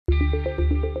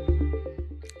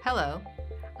Hello,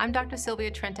 I'm Dr. Sylvia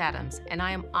Trent-Adams, and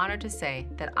I am honored to say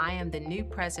that I am the new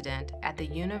president at the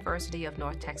University of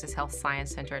North Texas Health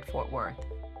Science Center at Fort Worth.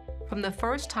 From the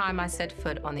first time I set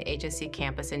foot on the HSC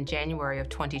campus in January of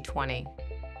 2020,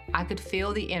 I could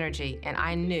feel the energy and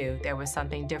I knew there was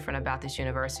something different about this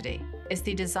university. It's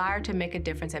the desire to make a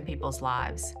difference in people's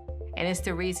lives. And it's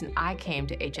the reason I came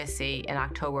to HSC in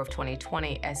October of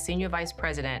 2020 as Senior Vice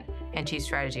President and Chief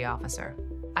Strategy Officer.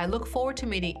 I look forward to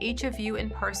meeting each of you in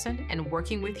person and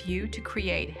working with you to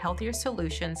create healthier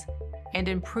solutions and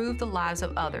improve the lives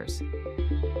of others.